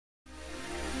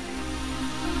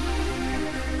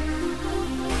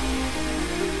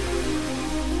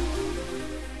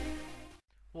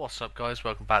What's up guys,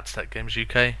 welcome back to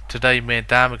TechGamersUK. Today me and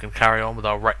Dan are going to carry on with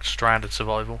our wrecked stranded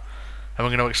survival. And we're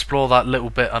going to explore that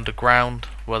little bit underground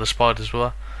where the spiders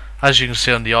were. As you can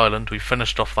see on the island, we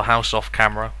finished off the house off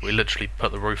camera. We literally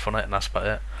put the roof on it and that's about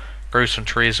it. Grew some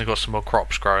trees and got some more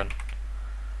crops growing.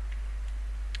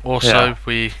 Also,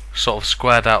 we sort of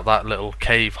squared out that little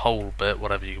cave hole bit,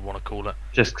 whatever you want to call it.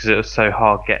 Just because it was so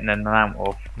hard getting in and out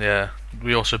of. Yeah,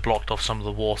 we also blocked off some of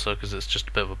the water because it's just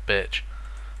a bit of a bitch.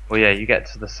 Well, yeah, you get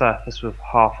to the surface with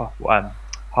one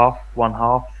half, one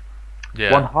heart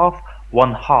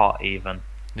even.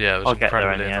 Yeah, it was I'll get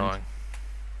there in incredibly the end. annoying.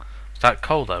 Is that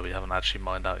coal though? We haven't actually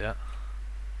mined out yet.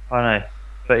 I know,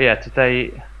 but yeah,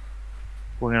 today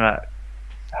we're gonna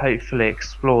hopefully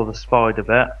explore the spider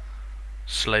bit.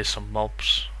 Slay some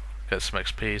mobs, get some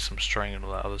XP, some string and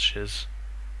all that other shiz.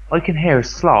 I can hear a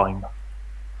slime.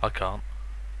 I can't.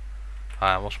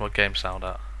 What's my game sound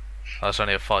at? That's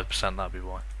only at 5%, that'd be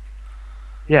why.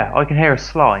 Yeah, I can hear a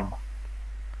slime.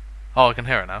 Oh, I can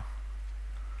hear it now.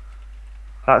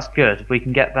 That's good. We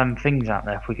can get them things out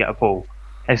there if we get a ball.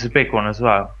 It's a big one as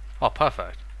well. Oh,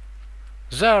 perfect.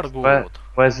 Very good.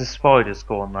 Where's the spiders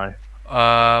gone though?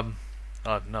 I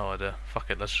have no idea.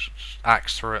 Fuck it, let's just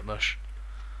axe through it, mush.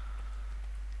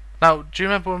 Now, do you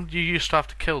remember when you used to have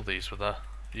to kill these with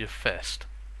your fist?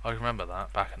 I remember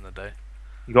that back in the day.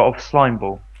 You got a slime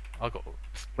ball. I got.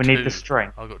 We need the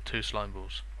string. I got 2 slime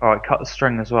balls. Alright, cut the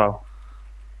string as well.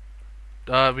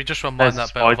 We just want to mine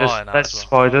that bit of iron out There's as well.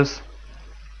 spiders.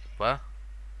 Where?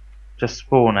 Just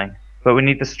spawning. But we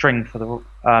need the string for the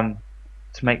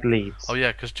to make leads. Oh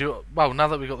yeah, because well, now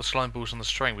that we've got the slime balls and the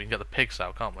string, we can get the pigs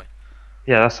out, can't we?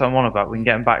 Yeah, that's what I'm on about. We can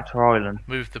get them back to our island.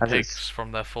 Move the pigs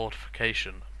from their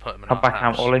fortification, put them in Come our back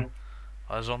house. out, Ollie.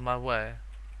 I was on my way.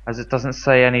 As it doesn't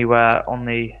say anywhere on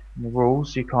the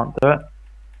rules, you can't do it.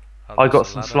 Oh, I got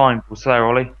some slime balls there,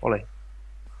 Ollie. Ollie.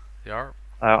 Yarp.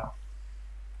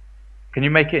 Can you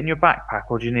make it in your backpack,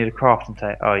 or do you need a crafting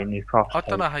tape? Oh, you need a crafting tape. I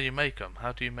don't know how you make them.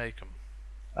 How do you make them?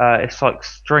 It's like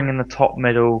string in the top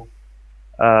middle,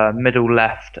 middle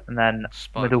left, and then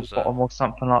middle bottom or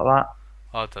something like that.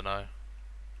 I don't know.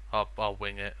 I'll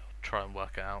wing it. I'll try and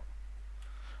work it out.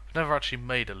 I've never actually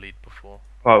made a lead before.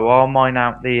 Right, well I'll mine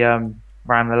out the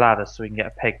round the ladder so we can get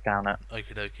a pig down it.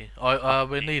 Okie dokie.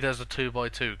 We need as a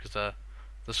 2x2 because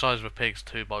the size of a pig's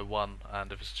 2x1,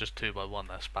 and if it's just 2x1,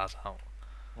 they'll spaz out.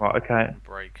 Right, okay. And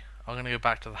break. I'm gonna go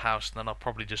back to the house and then I'll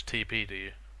probably just TP to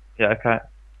you. Yeah, okay.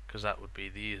 Because that would be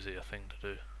the easier thing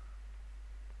to do.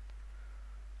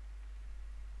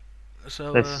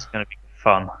 So this is going to be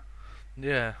fun.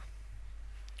 Yeah,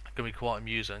 it's going to be quite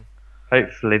amusing.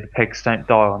 Hopefully the pigs don't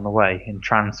die on the way in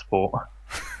transport.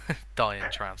 Die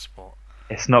in transport.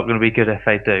 It's not going to be good if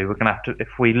they do. We're going to have to.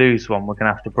 If we lose one, we're going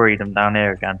to have to breed them down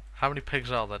here again. How many pigs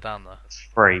are there down there? It's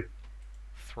 3.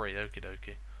 3. Okie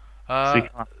dokie.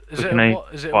 Is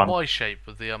it a Y shape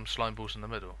with the slime balls in the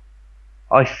middle?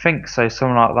 I think so,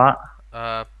 something like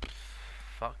that.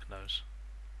 Fuck knows.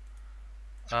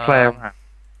 Let's play around.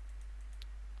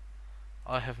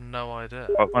 I have no idea.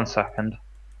 Right, 1 second.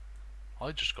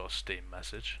 I just got a Steam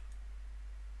message.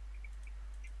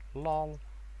 Lol.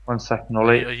 1 second,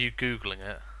 Ollie. Are you googling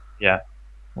it? Yeah.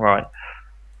 Right.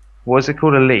 What is it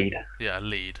called? A lead? Yeah, a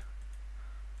lead.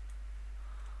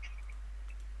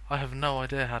 I have no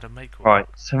idea how to make one. Right,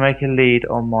 to make a lead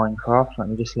on Minecraft, let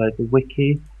me just load the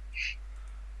wiki.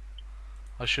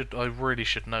 I really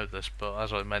should know this, but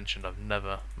as I mentioned, I've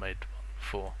never made one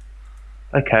before.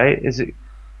 Okay, is it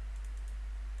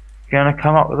gonna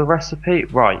come up with a recipe?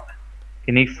 Right.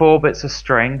 You need 4 bits of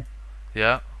string.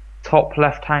 Yeah. Top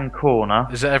left hand corner.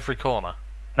 Is it every corner?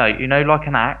 No, you know, like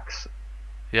an axe.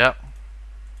 Yeah.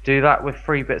 Do that with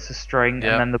 3 bits of string,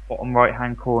 and then the bottom right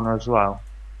hand corner as well.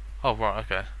 Oh right,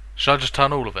 okay. Should I just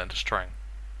turn all of it into string?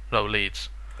 No, leads.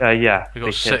 Yeah. We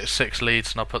got six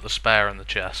leads, and I'll put the spare in the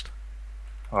chest.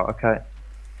 Oh, okay.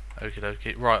 Okie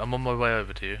dokie. Right, I'm on my way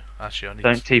over to you. Actually, I need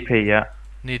Don't TP yet.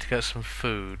 Need to get some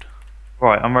food.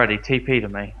 Right, I'm ready. TP to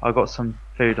me. I got some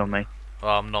food on me.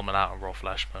 Well, I'm nomming out on raw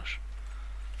flesh mush.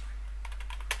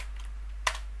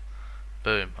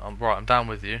 Boom. I'm down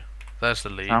with you. There's the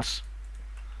leads.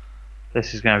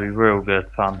 This is going to be real good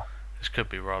fun. This could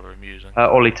be rather amusing.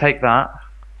 Ollie, take that.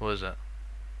 What is it?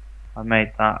 I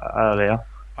made that earlier.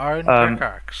 Iron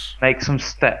pickaxe. Make some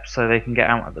steps so they can get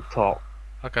out at the top.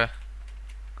 Okay.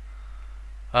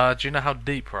 Do you know how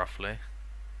deep roughly?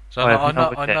 So I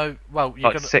know. Well,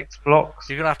 you're like 6 blocks.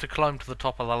 You're gonna have to climb to the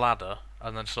top of the ladder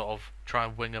and then sort of try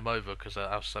and wing them over because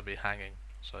else they'll be hanging.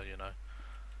 So you know.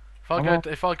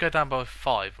 If I go down by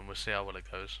 5 and we'll see how well it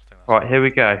goes. I think that's right, here we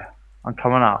go. I'm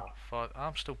coming up. 5.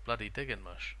 I'm still bloody digging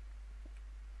mush.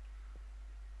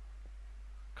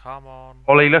 Come on.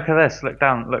 Ollie, look at this. Look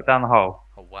down the hole.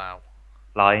 Oh wow.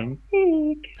 Flying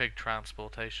pig. Pig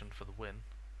transportation for the win.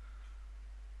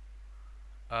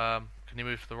 Can you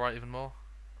move to the right even more?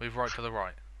 Move right to the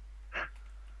right.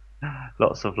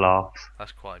 Lots of laughs.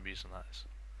 That's quite amusing, that is.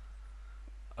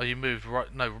 Oh, you moved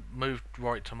right. No, moved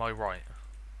right to my right.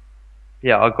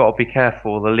 Yeah, I've got to be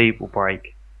careful. The lead will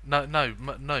break. No,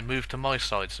 move to my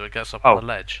side so it gets up Oh. on the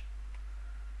ledge.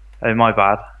 Oh, my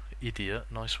bad. Idiot,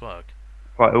 nice work.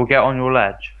 Right, we'll get on your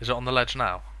ledge. Is it on the ledge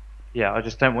now? Yeah, I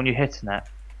just don't want you hitting it.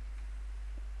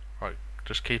 Right,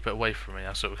 just keep it away from me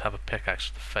so it would have a pickaxe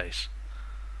to the face.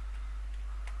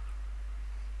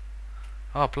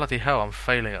 Oh, bloody hell, I'm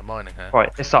failing at mining here.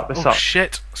 Right, it's up. Oh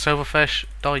shit, silverfish,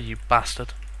 die you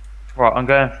bastard. Right, I'm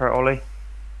going for it, Ollie.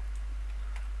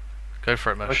 Go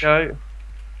for it, Mush. Go.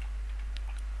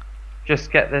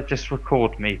 Just get there, just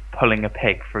record me pulling a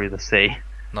pig through the sea.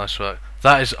 Nice work.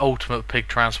 That is ultimate pig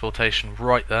transportation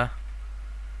right there.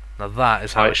 Now that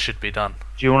is how it should be done.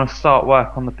 Do you want to start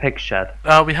work on the pig shed?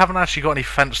 We haven't actually got any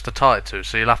fence to tie it to,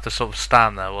 so you'll have to sort of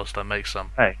stand there whilst I make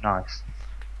some. Hey, nice.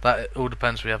 That it all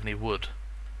depends if we have any wood.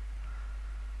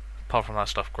 Apart from that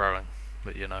stuff growing,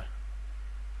 but you know.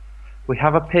 We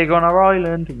have a pig on our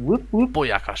island. Whoop whoop.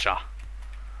 Booyakasha.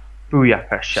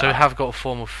 Booyakasha. So we have got a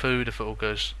form of food if it all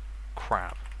goes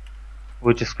crap.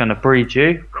 We're just going to breed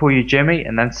you, call you Jimmy,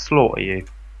 and then slaughter you.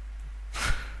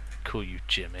 Call you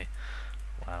Jimmy.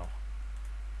 Wow.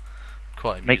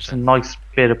 Quite amusing. Makes a nice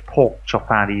bit of pork chop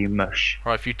out of you, Mush.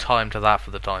 Right, if you time to that for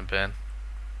the time being.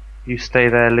 You stay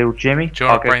there, little Jimmy. Do you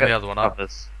want to bring the other one up?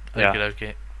 Yeah.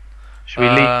 Okie. Should we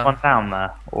leave one down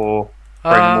there, or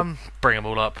bring them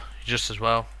all up just as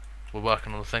well? We're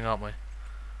working on the thing, aren't we?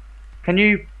 Can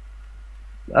you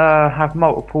have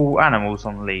multiple animals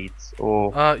on leads,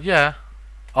 or? Yeah.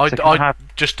 I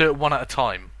just do it one at a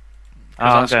time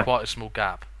because that's quite a small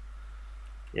gap.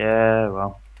 Yeah,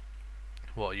 well.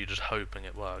 What, are you just hoping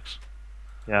it works?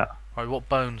 Yeah. Right, what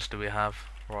bones do we have?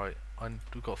 Right,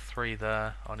 we've got 3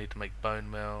 there. I need to make bone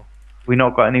meal. We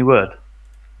not got any wood?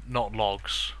 Not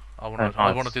logs. I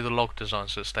want to do the log design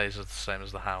so it stays the same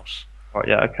as the house. Right,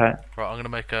 yeah, okay. Right, I'm going to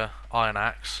make a iron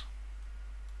axe.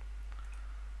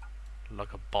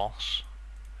 Like a boss.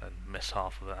 And miss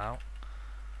half of it out.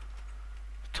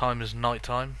 Time is night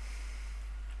time.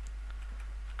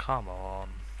 Come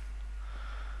on.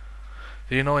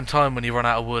 The annoying time when you run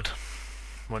out of wood.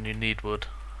 When you need wood.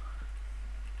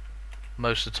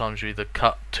 Most of the times you either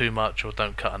cut too much or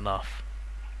don't cut enough.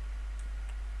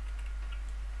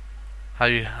 How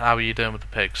are you doing with the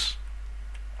pigs?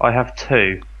 I have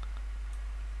 2.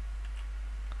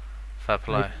 Fair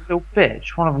play. Little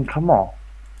bitch, one of them come off.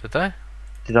 Did they?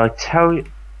 Did I tell you?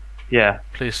 Yeah.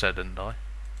 Please say didn't I?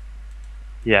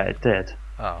 Yeah, it did.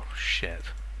 Oh shit.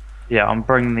 Yeah, I'm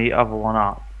bringing the other one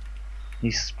up.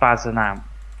 He's spazzing out.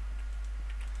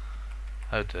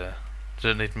 Oh dear.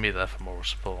 Don't need me there for moral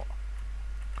support.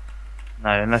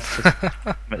 No, unless it's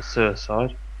commit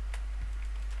suicide.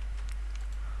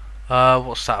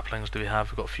 What saplings do we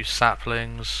have? We've got a few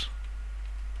saplings.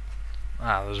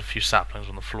 There's a few saplings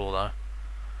on the floor though.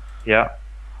 Yeah.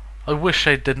 I wish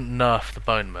they didn't nerf the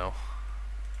bone meal.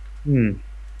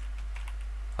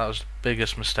 That was the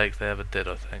biggest mistake they ever did,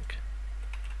 I think.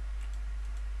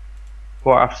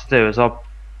 What I have to do is I've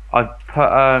put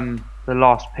the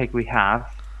last pig we have.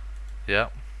 Yeah.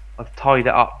 I've tied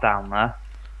it up down there.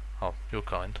 Oh, you're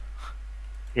kind.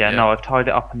 Yeah, no, I've tied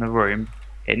it up in the room.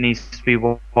 It needs to be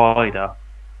wider.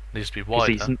 Needs to be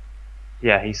wider?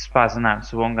 Yeah, he's spazzing out,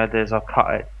 so what I'm going to do is I'll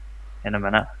cut it in a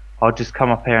minute. I'll just come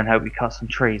up here and help you cut some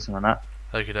trees in a minute.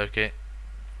 Okie dokie.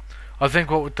 I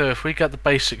think what we'll do, if we get the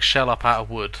basic shell up out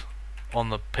of wood on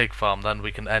the pig farm, then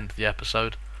we can end the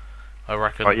episode. I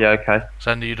reckon. Right, yeah, okay.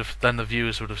 So then the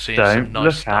viewers would have seen some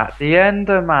nice stuff. Don't look at the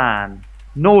Enderman.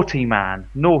 Naughty man.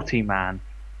 Naughty man.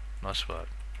 Nice work.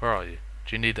 Where are you?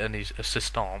 Do you need any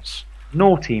assistance?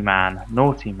 Naughty man.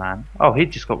 Naughty man. Oh, he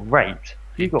just got raped.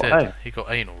 He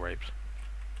got anal raped.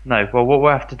 No, well what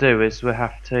we'll have to do is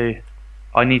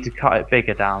I need to cut it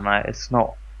bigger down there. It's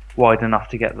not wide enough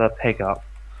to get the pig up.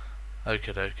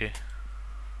 Okie dokie.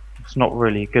 It's not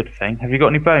really a good thing. Have you got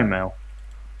any bone meal?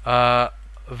 A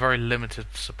very limited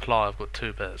supply. I've got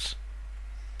 2 bits.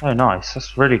 Oh nice,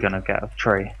 that's really going to get a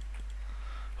tree.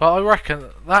 Well, I reckon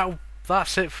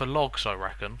that's it for logs, I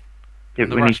reckon. Yeah,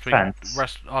 we need fence.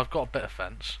 I've got a bit of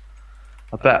fence.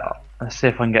 I bet. Let's see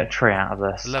if I can get a tree out of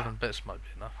this. 11 bits might be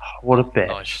enough. What a bitch.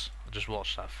 Nice. I just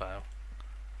watched that fail.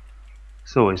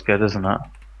 It's always good, isn't it?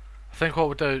 I think what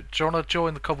we'll do you want to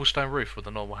join the cobblestone roof with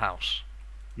the normal house?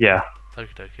 Yeah.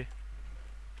 Okie dokie.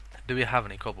 Do we have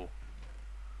any cobble?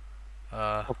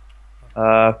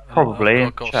 Probably.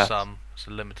 I've got some. It's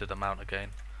a limited amount again,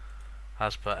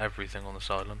 as per everything on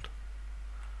this island.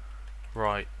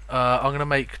 Right, I'm going to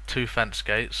make 2 fence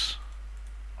gates.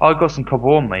 I got some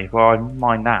cobble on me where I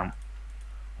mine now.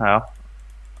 Yeah.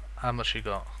 How much you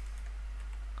got?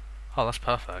 Oh, that's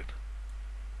perfect.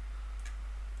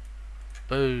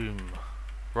 Boom.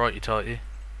 Righty tighty.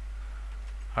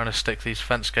 I'm going to stick these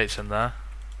fence gates in there.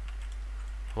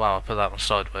 Wow, I put that one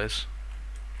sideways.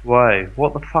 Whoa,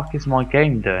 what the fuck is my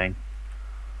game doing?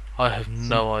 I have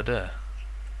no idea.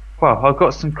 Well, I've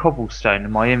got some cobblestone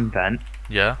in my invent.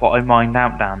 Yeah? What I mined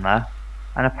out down there.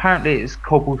 And apparently it's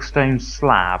cobblestone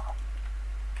slab.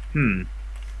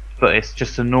 But it's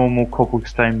just a normal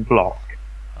cobblestone block.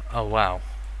 Oh, wow.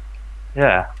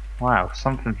 Yeah, wow,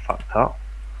 something fucked up.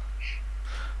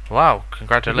 Wow,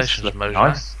 congratulations, Mojo.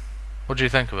 Nice. What do you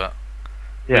think of it?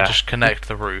 Yeah. We just connect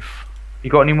the roof. You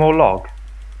got any more log?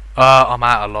 I'm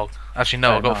out of log. Actually,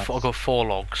 no, Oh, I got 4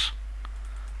 logs.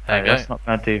 There you go. That's not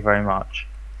going to do very much.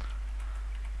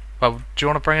 Well, do you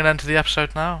want to bring an end to the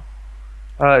episode now?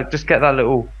 Just get that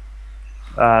little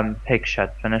pig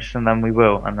shed finished, and then we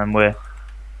will, and then we'll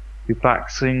be back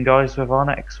soon, guys, with our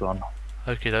next one.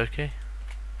 Okie dokie.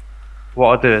 What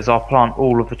I'll do is I'll plant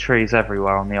all of the trees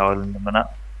everywhere on the island in a minute.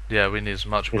 Yeah, we need as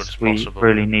much wood as We possible.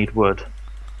 really need wood.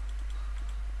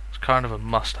 It's kind of a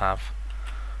must-have.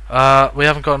 We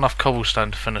haven't got enough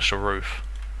cobblestone to finish a roof.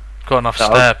 Got enough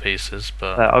stair pieces,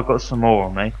 but I've got some more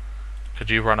on me. could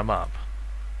you run them up?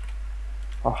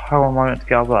 Oh, how am I meant to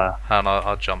get up there? And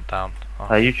I'll jump down.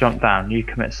 Oh. You jump down. You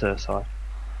commit suicide.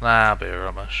 Nah, I'll be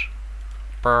rubbish.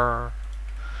 Brr.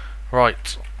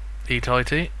 Right,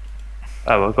 eat-IT.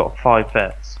 Oh, I've got 5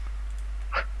 bits.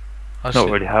 Not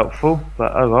really helpful,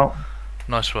 but oh well.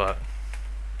 Nice work.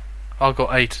 I've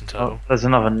got 8 in total. Oh, there's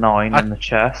another 9 in the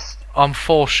chest. I'm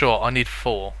 4 short. I need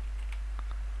 4.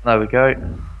 There we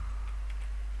go.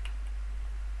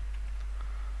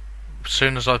 As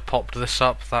soon as I've popped this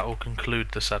up, that will conclude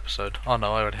this episode. Oh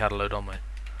no, I already had a load on me.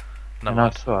 No,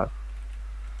 That's right.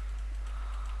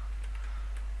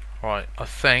 Right, I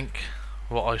think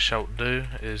what I shall do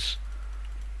is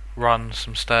run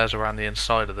some stairs around the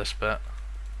inside of this bit.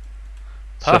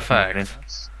 Perfect.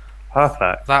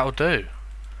 Perfect. That'll do.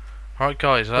 Right,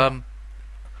 guys. We're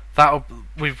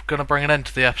gonna bring an end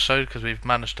to the episode because we've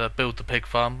managed to build the pig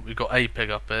farm. We've got a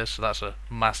pig up here, so that's a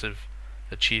massive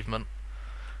achievement.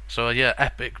 So yeah,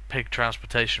 epic pig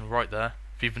transportation right there.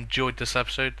 If you've enjoyed this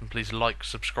episode, then please like,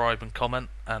 subscribe, and comment.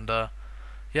 And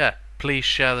yeah, please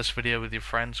share this video with your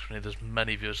friends. We need as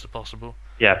many viewers as possible.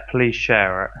 Yeah, please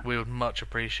share it. We would much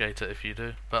appreciate it if you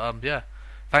do. But yeah,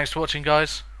 thanks for watching,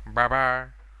 guys. Bye bye.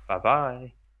 Bye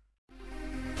bye.